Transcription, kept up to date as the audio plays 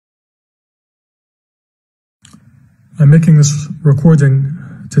I'm making this recording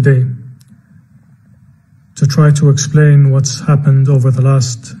today to try to explain what's happened over the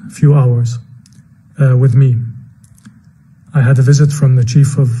last few hours with me. I had a visit from the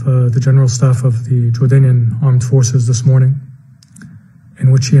Chief of the General Staff of the Jordanian Armed Forces this morning,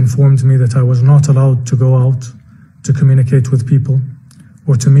 in which he informed me that I was not allowed to go out to communicate with people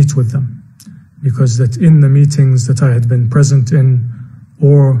or to meet with them, because that in the meetings that I had been present in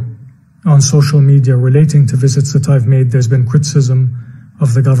or on social media relating to visits that I've made, there's been criticism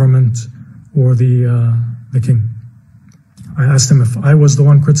of the government or the king. I asked him if I was the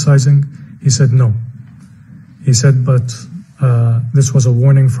one criticizing. He said no. He said, but this was a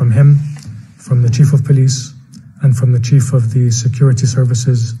warning from him, from the Chief of Police, and from the Chief of the Security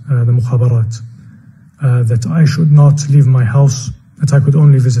Services, the Mukhabarat, that I should not leave my house, that I could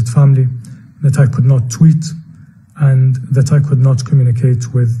only visit family, that I could not tweet, and that I could not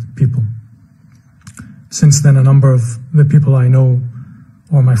communicate with people. Since then, a number of the people I know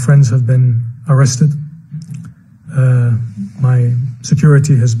or my friends have been arrested. My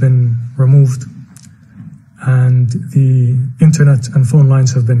security has been removed, and the internet and phone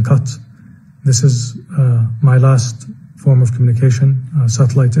lines have been cut. This is my last form of communication,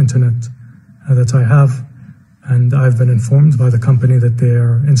 satellite internet that I have, and I've been informed by the company that they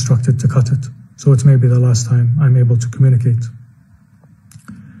are instructed to cut it. So it may be the last time I'm able to communicate.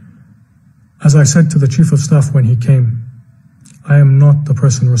 As I said to the Chief of Staff when he came, I am not the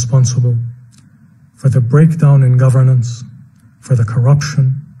person responsible for the breakdown in governance, for the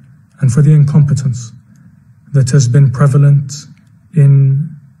corruption, and for the incompetence that has been prevalent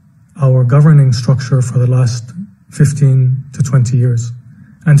in our governing structure for the last 15 to 20 years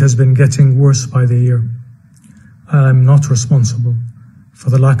and has been getting worse by the year. I'm not responsible for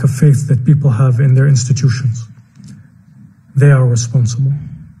the lack of faith that people have in their institutions. They are responsible.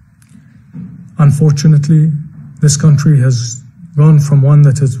 Unfortunately, this country has gone from one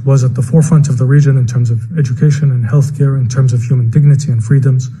that was at the forefront of the region in terms of education and healthcare, in terms of human dignity and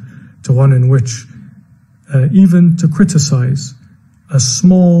freedoms, to one in which even to criticize a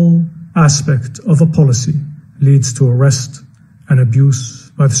small aspect of a policy leads to arrest and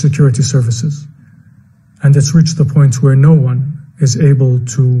abuse by the security services. And it's reached the point where no one is able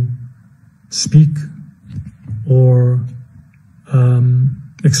to speak or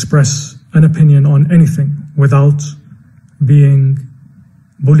express an opinion on anything without being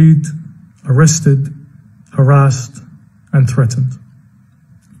bullied, arrested, harassed, and threatened.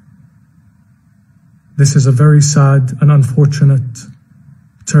 This is a very sad and unfortunate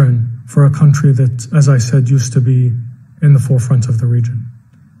turn for a country that, as I said, used to be in the forefront of the region.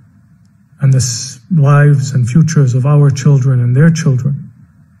 And the lives and futures of our children and their children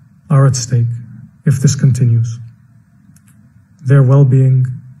are at stake if this continues. Their well-being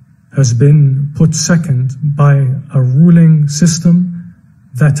has been put second by a ruling system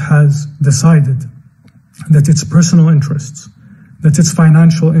that has decided that its personal interests, that its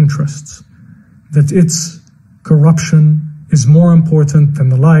financial interests, that its corruption is more important than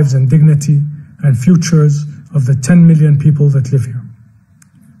the lives and dignity and futures of the 10 million people that live here.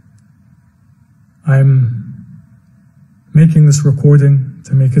 I'm making this recording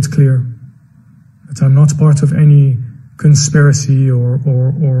to make it clear that I'm not part of any conspiracy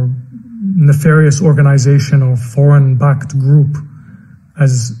or nefarious organization or foreign-backed group,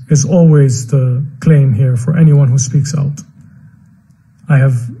 as is always the claim here for anyone who speaks out. I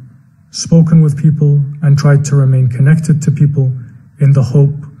have spoken with people and tried to remain connected to people in the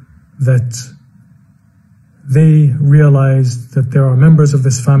hope that they realize that there are members of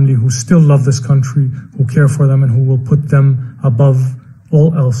this family who still love this country, who care for them, and who will put them above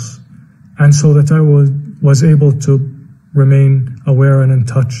all else. And so that I was able to remain aware and in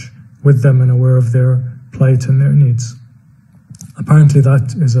touch with them and aware of their plight and their needs. Apparently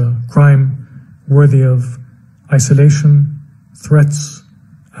that is a crime worthy of isolation, threats,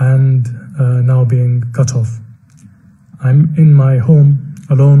 and now being cut off. I'm in my home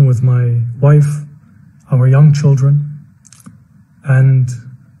alone with my wife, our young children, and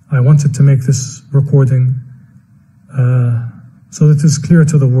I wanted to make this recording so that it's clear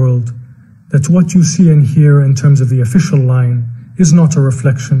to the world that what you see and hear in terms of the official line is not a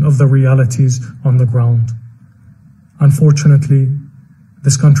reflection of the realities on the ground. Unfortunately,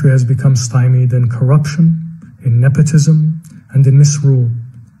 this country has become stymied in corruption, in nepotism, and in misrule.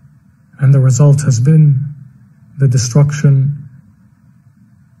 And the result has been the destruction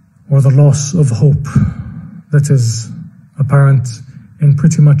or the loss of hope that is apparent in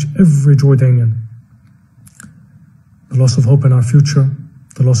pretty much every Jordanian. The loss of hope in our future,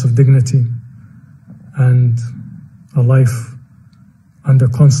 the loss of dignity, and a life under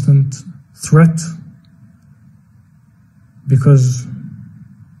constant threat because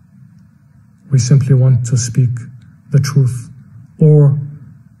we simply want to speak the truth, or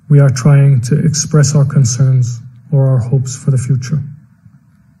we are trying to express our concerns or our hopes for the future.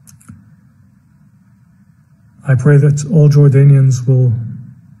 I pray that all Jordanians will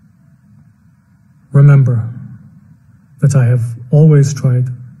remember that I have always tried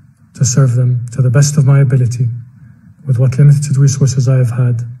to serve them to the best of my ability with what limited resources I have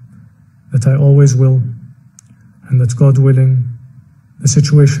had, that I always will, and that God willing, the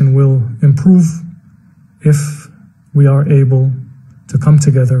situation will improve if we are able to come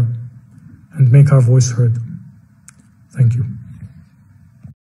together and make our voice heard. Thank you.